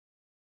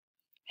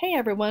Hey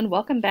everyone,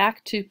 welcome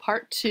back to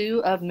part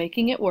 2 of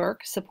Making It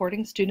Work,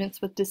 Supporting Students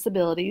with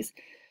Disabilities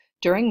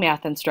During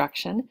Math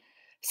Instruction.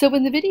 So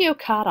when the video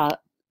cut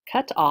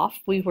off,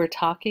 we were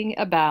talking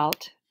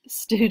about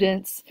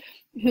students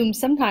whom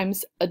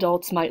sometimes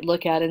adults might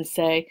look at and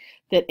say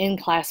that in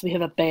class we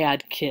have a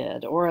bad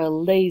kid or a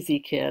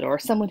lazy kid or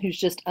someone who's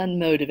just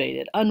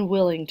unmotivated,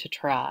 unwilling to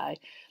try,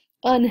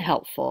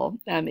 unhelpful,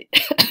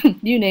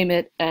 you name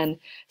it, and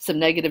some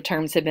negative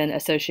terms have been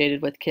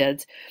associated with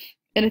kids.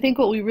 And I think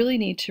what we really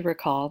need to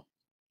recall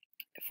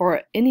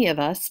for any of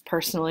us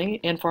personally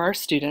and for our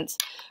students,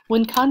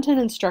 when content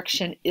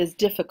instruction is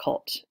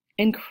difficult,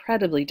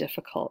 incredibly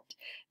difficult,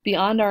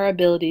 beyond our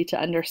ability to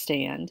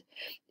understand,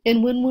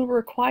 and when we're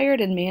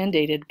required and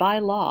mandated by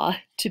law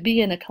to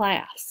be in a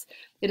class,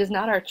 it is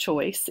not our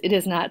choice. It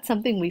is not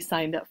something we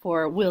signed up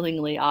for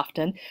willingly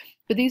often.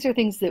 But these are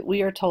things that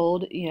we are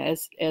told,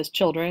 as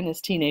children, as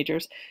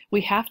teenagers,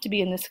 we have to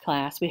be in this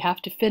class, we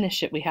have to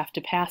finish it, we have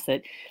to pass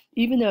it.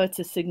 Even though it's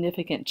a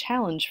significant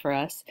challenge for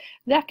us,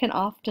 that can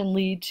often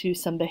lead to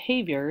some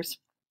behaviors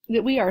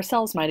that we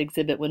ourselves might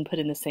exhibit when put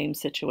in the same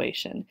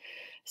situation.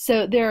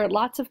 So there are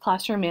lots of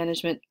classroom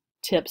management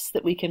tips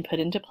that we can put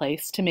into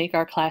place to make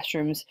our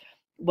classrooms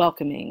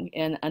welcoming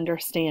and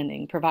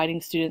understanding,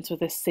 providing students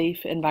with a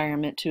safe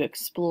environment to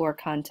explore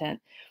content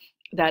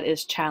that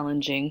is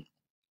challenging.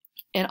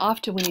 And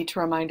often we need to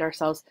remind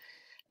ourselves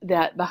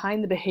that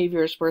behind the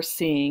behaviors we're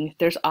seeing,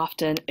 there's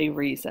often a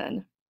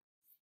reason.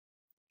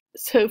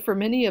 So for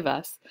many of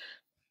us,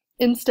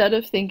 instead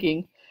of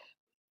thinking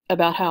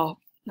about how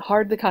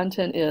hard the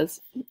content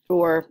is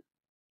or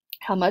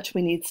how much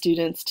we need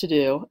students to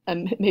do,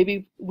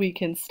 maybe we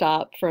can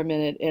stop for a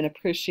minute and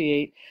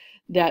appreciate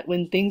that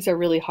when things are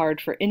really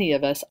hard for any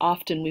of us,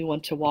 often we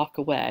want to walk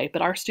away,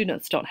 but our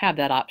students don't have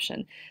that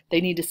option.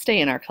 They need to stay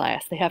in our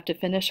class. They have to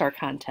finish our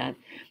content.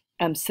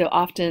 So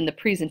often the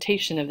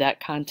presentation of that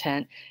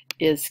content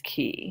is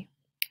key.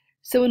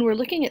 So when we're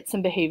looking at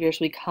some behaviors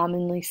we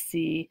commonly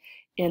see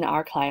in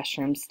our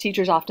classrooms,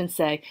 teachers often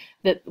say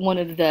that one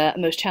of the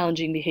most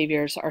challenging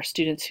behaviors are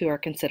students who are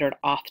considered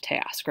off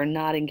task or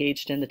not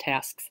engaged in the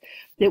tasks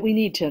that we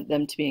need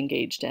them to be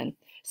engaged in.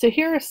 So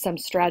here are some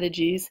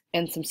strategies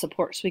and some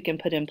supports we can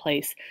put in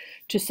place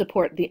to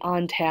support the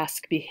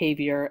on-task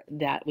behavior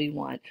that we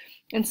want.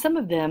 And some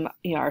of them,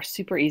 are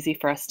super easy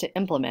for us to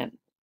implement.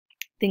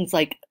 Things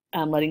like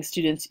letting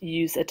students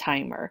use a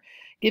timer,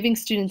 giving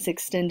students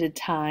extended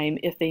time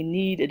if they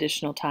need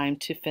additional time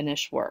to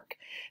finish work.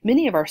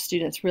 Many of our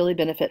students really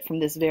benefit from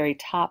this very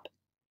top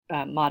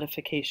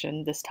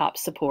modification, this top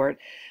support,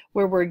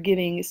 where we're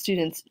giving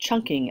students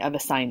chunking of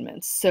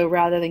assignments. So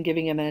rather than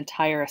giving them an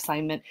entire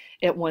assignment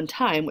at one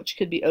time, which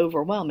could be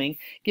overwhelming,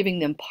 giving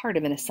them part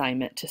of an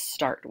assignment to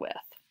start with.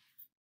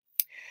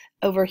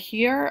 Over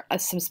here,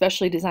 some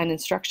specially designed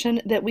instruction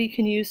that we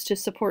can use to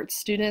support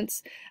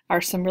students are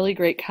some really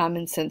great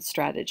common sense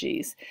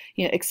strategies.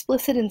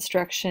 Explicit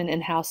instruction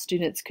and how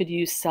students could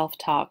use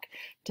self-talk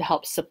to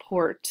help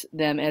support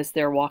them as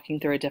they're walking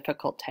through a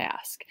difficult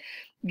task.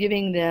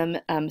 Giving them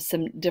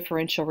some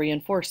differential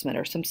reinforcement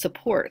or some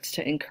supports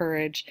to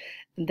encourage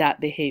that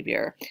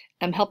behavior.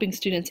 Helping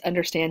students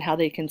understand how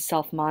they can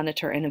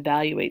self-monitor and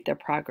evaluate their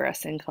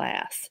progress in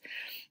class.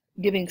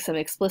 Giving some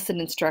explicit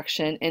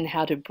instruction in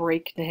how to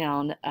break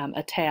down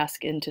a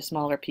task into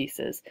smaller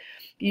pieces,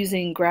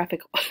 using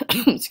graphic,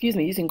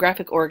 using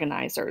graphic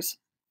organizers,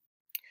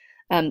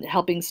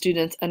 helping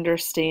students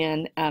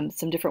understand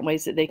some different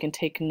ways that they can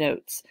take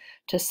notes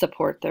to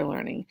support their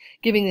learning,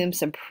 giving them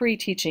some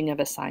pre-teaching of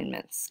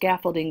assignments,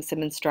 scaffolding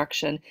some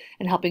instruction,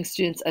 and helping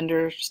students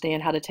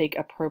understand how to take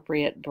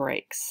appropriate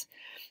breaks.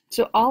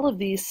 So all of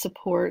these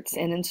supports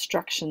and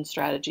instruction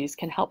strategies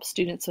can help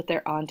students with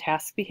their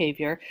on-task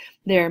behavior.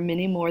 There are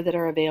many more that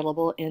are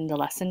available in the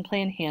lesson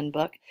plan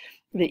handbook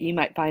that you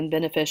might find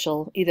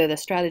beneficial, either the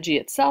strategy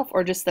itself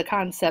or just the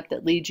concept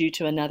that leads you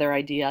to another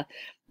idea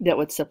that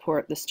would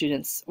support the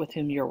students with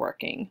whom you're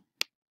working.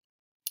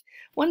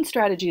 One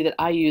strategy that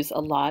I use a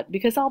lot,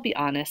 because I'll be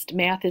honest,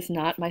 math is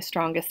not my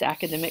strongest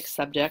academic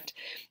subject,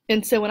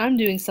 and so when I'm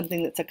doing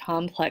something that's a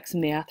complex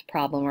math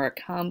problem or a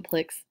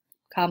complex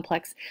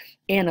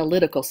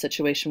analytical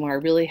situation where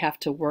I really have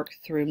to work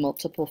through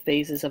multiple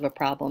phases of a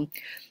problem,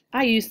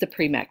 I use the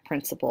PREMAC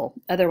principle,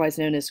 otherwise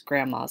known as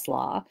Grandma's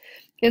Law.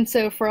 And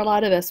so for a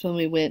lot of us, when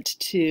we went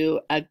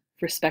to a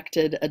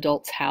respected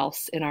adult's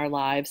house in our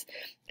lives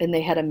and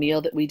they had a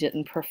meal that we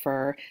didn't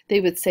prefer, they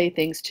would say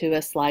things to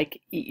us like,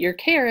 eat your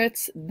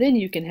carrots, then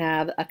you can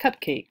have a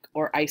cupcake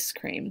or ice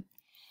cream.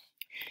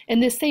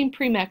 And this same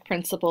PREMAC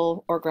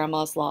principle, or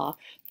Grandma's Law,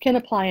 can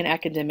apply in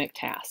academic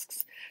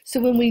tasks. So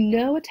when we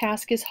know a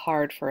task is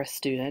hard for a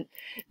student,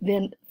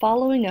 then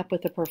following up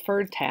with a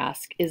preferred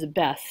task is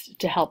best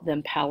to help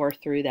them power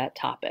through that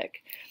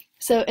topic.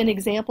 So an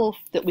example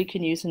that we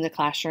can use in the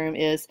classroom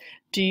is,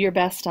 do your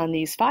best on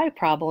these 5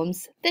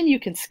 problems, then you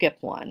can skip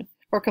one.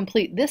 Or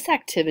complete this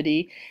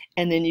activity,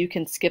 and then you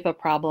can skip a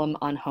problem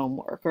on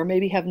homework, or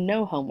maybe have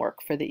no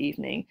homework for the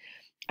evening.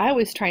 I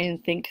always try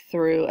and think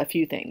through a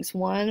few things.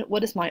 One,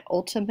 what is my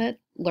ultimate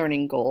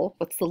learning goal?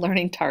 What's the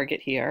learning target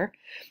here?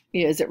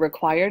 Is it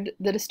required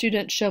that a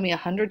student show me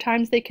 100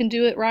 times they can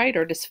do it right,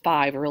 or does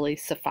 5 really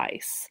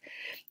suffice?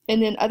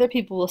 And then other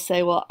people will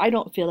say, well, I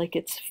don't feel like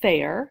it's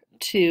fair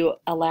to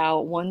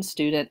allow one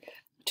student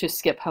to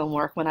skip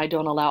homework when I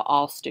don't allow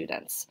all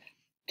students.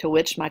 To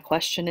which my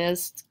question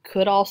is,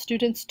 could all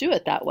students do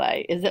it that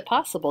way? Is it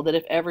possible that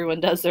if everyone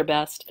does their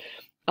best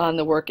on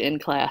the work in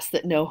class,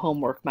 that no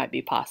homework might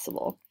be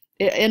possible?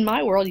 In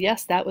my world,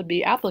 yes, that would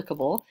be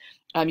applicable.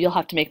 You'll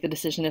have to make the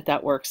decision if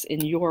that works in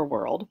your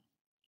world.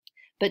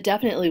 But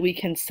definitely we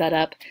can set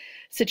up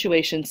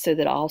situations so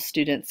that all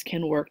students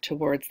can work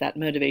towards that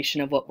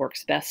motivation of what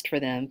works best for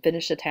them,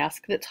 finish a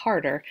task that's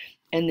harder,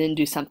 and then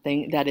do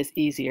something that is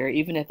easier,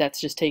 even if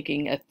that's just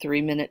taking a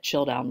 3-minute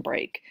chill down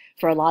break.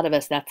 For a lot of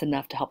us, that's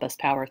enough to help us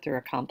power through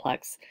a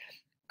complex,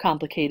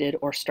 complicated,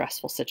 or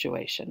stressful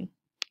situation.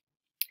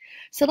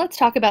 So let's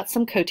talk about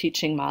some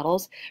co-teaching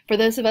models. For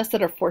those of us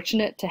that are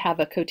fortunate to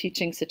have a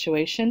co-teaching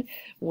situation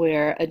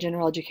where a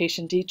general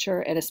education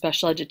teacher and a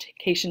special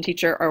education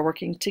teacher are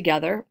working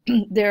together,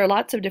 there are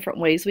lots of different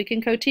ways we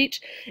can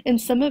co-teach, and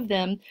some of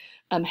them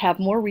have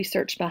more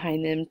research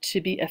behind them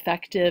to be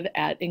effective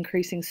at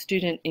increasing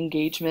student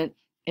engagement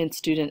and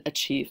student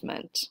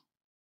achievement.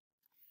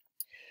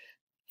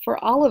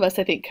 For all of us,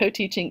 I think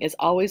co-teaching is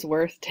always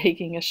worth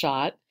taking a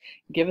shot.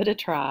 Give it a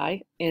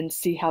try and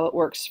see how it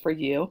works for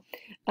you.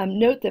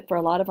 Note that for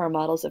a lot of our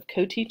models of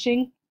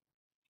co-teaching,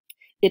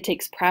 it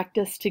takes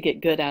practice to get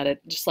good at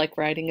it, just like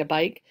riding a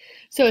bike.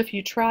 So if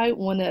you try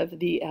one of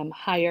the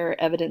higher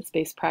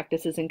evidence-based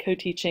practices in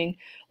co-teaching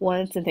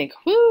once and think,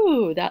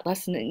 whoo, that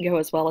lesson didn't go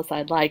as well as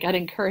I'd like, I'd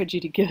encourage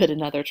you to give it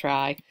another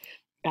try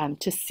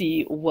to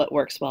see what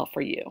works well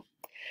for you.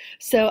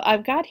 So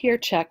I've got here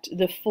checked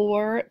the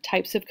 4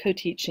 types of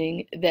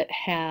co-teaching that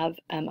have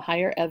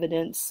higher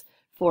evidence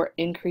for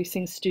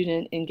increasing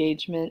student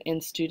engagement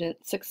and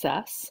student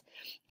success.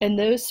 And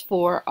those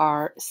 4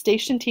 are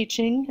station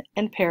teaching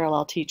and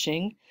parallel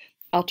teaching,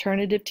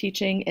 alternative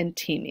teaching, and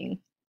teaming.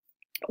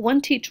 One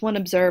teach, one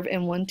observe,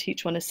 and one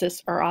teach, one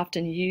assist are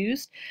often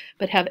used,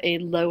 but have a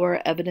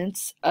lower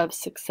evidence of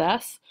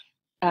success.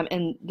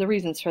 And the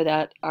reasons for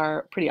that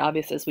are pretty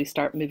obvious as we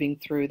start moving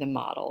through the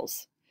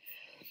models.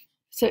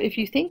 So if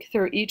you think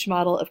through each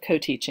model of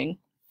co-teaching,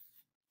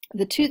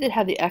 the 2 that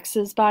have the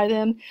X's by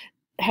them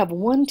have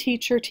one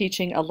teacher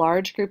teaching a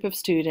large group of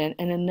students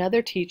and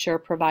another teacher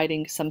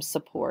providing some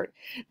support.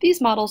 These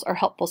models are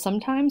helpful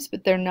sometimes,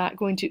 but they're not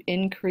going to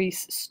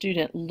increase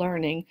student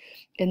learning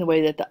in the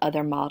way that the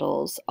other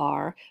models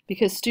are,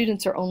 because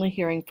students are only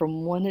hearing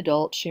from one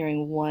adult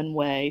sharing one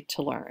way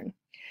to learn.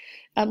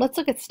 Let's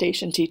look at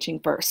station teaching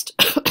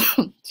first.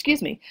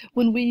 Excuse me.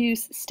 When we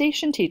use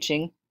station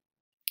teaching,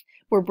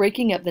 we're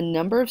breaking up the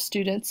number of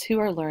students who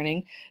are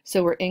learning,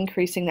 so we're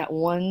increasing that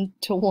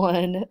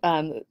one-to-one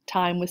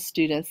time with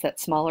students, that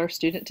smaller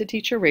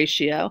student-to-teacher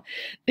ratio,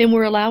 and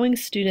we're allowing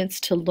students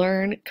to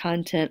learn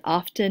content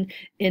often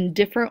in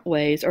different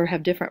ways or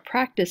have different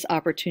practice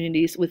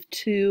opportunities with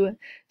 2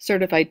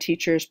 certified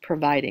teachers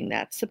providing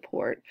that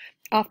support.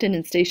 Often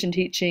in station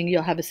teaching,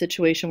 you'll have a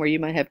situation where you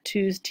might have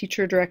 2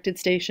 teacher-directed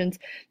stations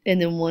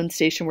and then 1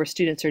 station where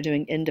students are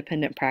doing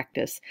independent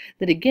practice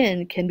that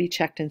again can be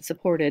checked and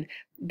supported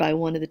by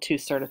one of the 2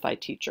 certified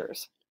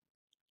teachers.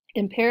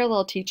 In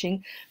parallel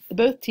teaching,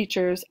 both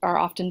teachers are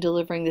often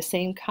delivering the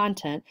same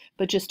content,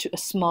 but just to a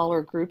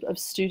smaller group of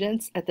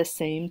students at the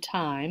same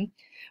time,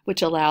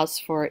 which allows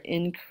for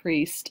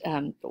increased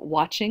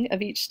watching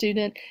of each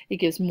student. It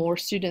gives more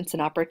students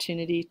an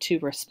opportunity to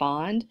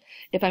respond.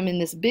 If I'm in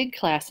this big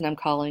class and I'm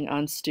calling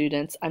on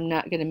students, I'm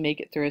not going to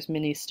make it through as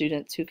many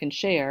students who can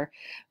share.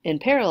 In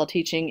parallel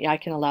teaching, I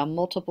can allow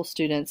multiple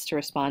students to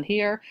respond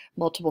here,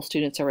 multiple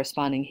students are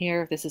responding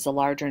here. This is a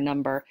larger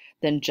number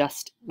than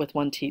just with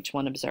one teach,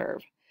 one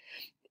observe.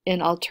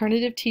 In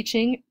alternative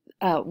teaching,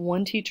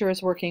 one teacher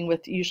is working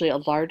with usually a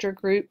larger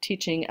group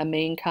teaching a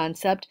main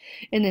concept,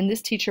 and then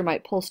this teacher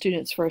might pull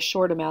students for a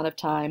short amount of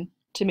time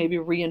to maybe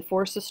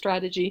reinforce a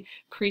strategy,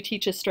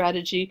 pre-teach a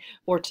strategy,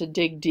 or to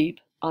dig deep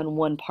on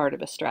one part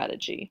of a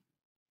strategy.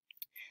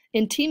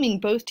 In teaming,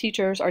 both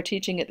teachers are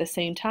teaching at the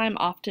same time,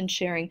 often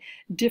sharing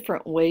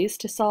different ways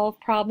to solve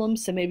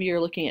problems. So maybe you're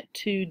looking at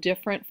 2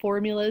 different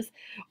formulas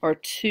or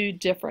 2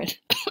 different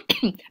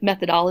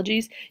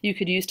methodologies you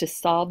could use to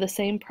solve the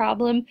same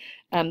problem,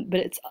 but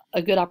it's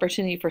a good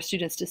opportunity for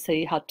students to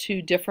see how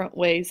 2 different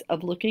ways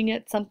of looking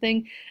at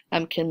something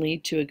can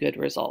lead to a good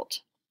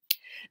result.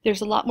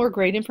 There's a lot more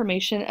great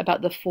information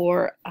about the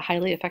 4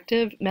 highly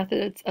effective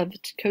methods of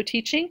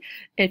co-teaching.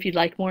 If you'd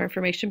like more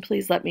information,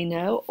 please let me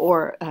know,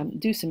 or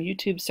do some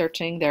YouTube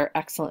searching. There are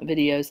excellent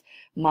videos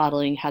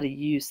modeling how to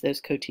use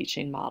those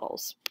co-teaching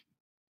models.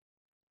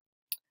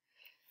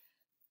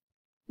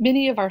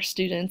 Many of our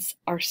students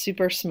are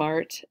super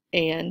smart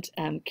and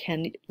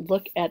can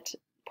look at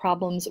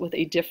problems with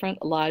a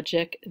different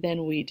logic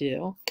than we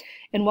do.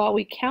 And while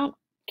we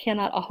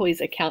cannot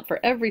always account for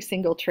every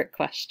single trick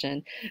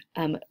question,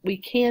 we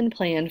can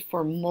plan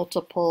for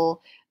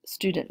multiple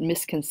student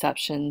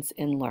misconceptions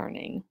in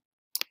learning.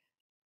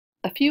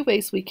 A few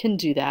ways we can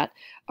do that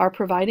are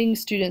providing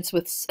students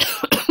with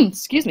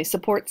excuse me,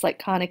 supports like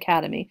Khan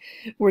Academy,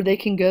 where they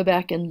can go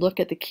back and look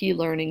at the key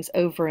learnings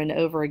over and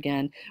over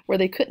again, where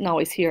they couldn't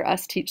always hear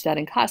us teach that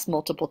in class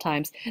multiple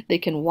times. They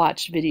can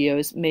watch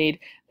videos made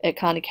at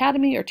Khan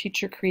Academy or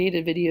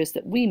teacher-created videos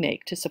that we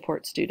make to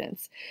support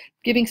students.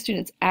 Giving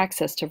students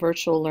access to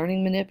virtual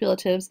learning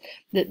manipulatives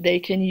that they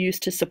can use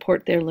to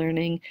support their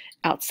learning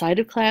outside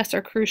of class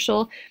are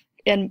crucial.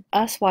 And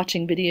us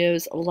watching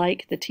videos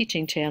like the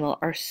teaching channel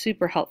are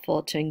super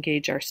helpful to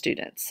engage our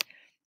students.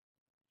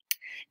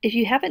 If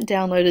you haven't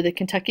downloaded the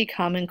Kentucky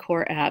Common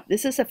Core app,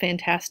 this is a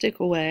fantastic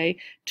way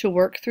to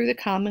work through the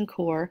Common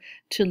Core,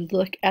 to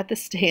look at the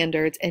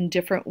standards and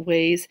different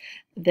ways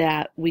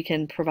that we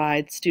can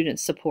provide student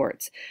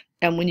supports.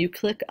 And when you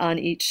click on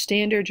each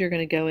standard, you're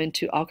going to go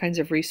into all kinds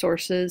of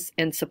resources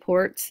and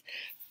supports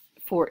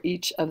for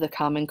each of the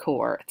Common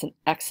Core. It's an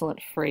excellent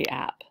free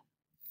app.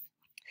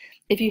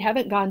 If you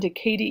haven't gone to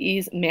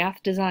KDE's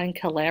Math Design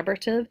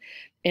Collaborative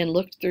and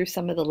looked through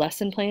some of the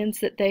lesson plans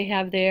that they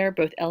have there,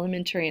 both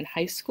elementary and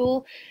high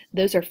school,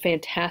 those are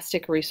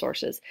fantastic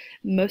resources.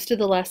 Most of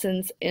the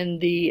lessons in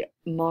the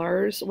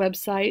MARS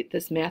website,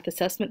 this Math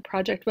Assessment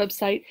Project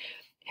website,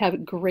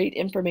 have great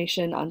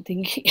information on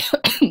thinking,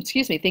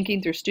 excuse me,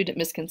 thinking through student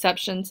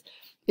misconceptions.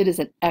 It is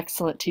an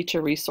excellent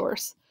teacher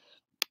resource.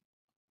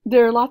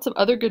 There are lots of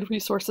other good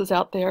resources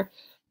out there,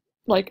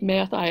 like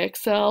Math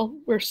IXL,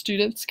 where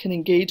students can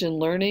engage in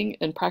learning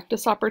and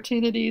practice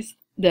opportunities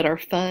that are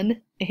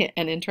fun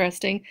and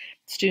interesting.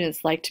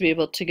 Students like to be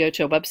able to go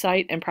to a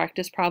website and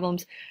practice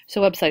problems,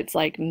 so websites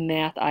like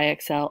Math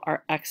IXL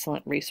are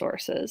excellent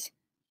resources.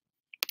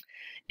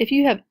 If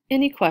you have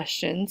any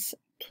questions,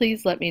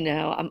 please let me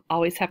know. I'm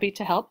always happy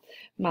to help.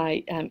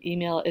 My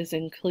email is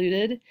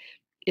included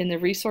in the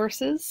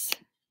resources,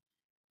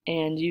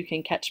 and you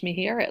can catch me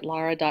here at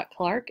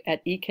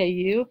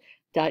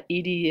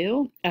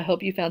lara.clark@eku.edu. I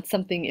hope you found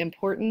something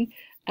important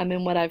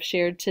in what I've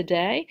shared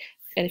today.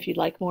 And if you'd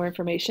like more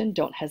information,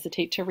 don't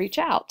hesitate to reach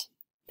out.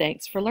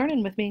 Thanks for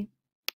learning with me.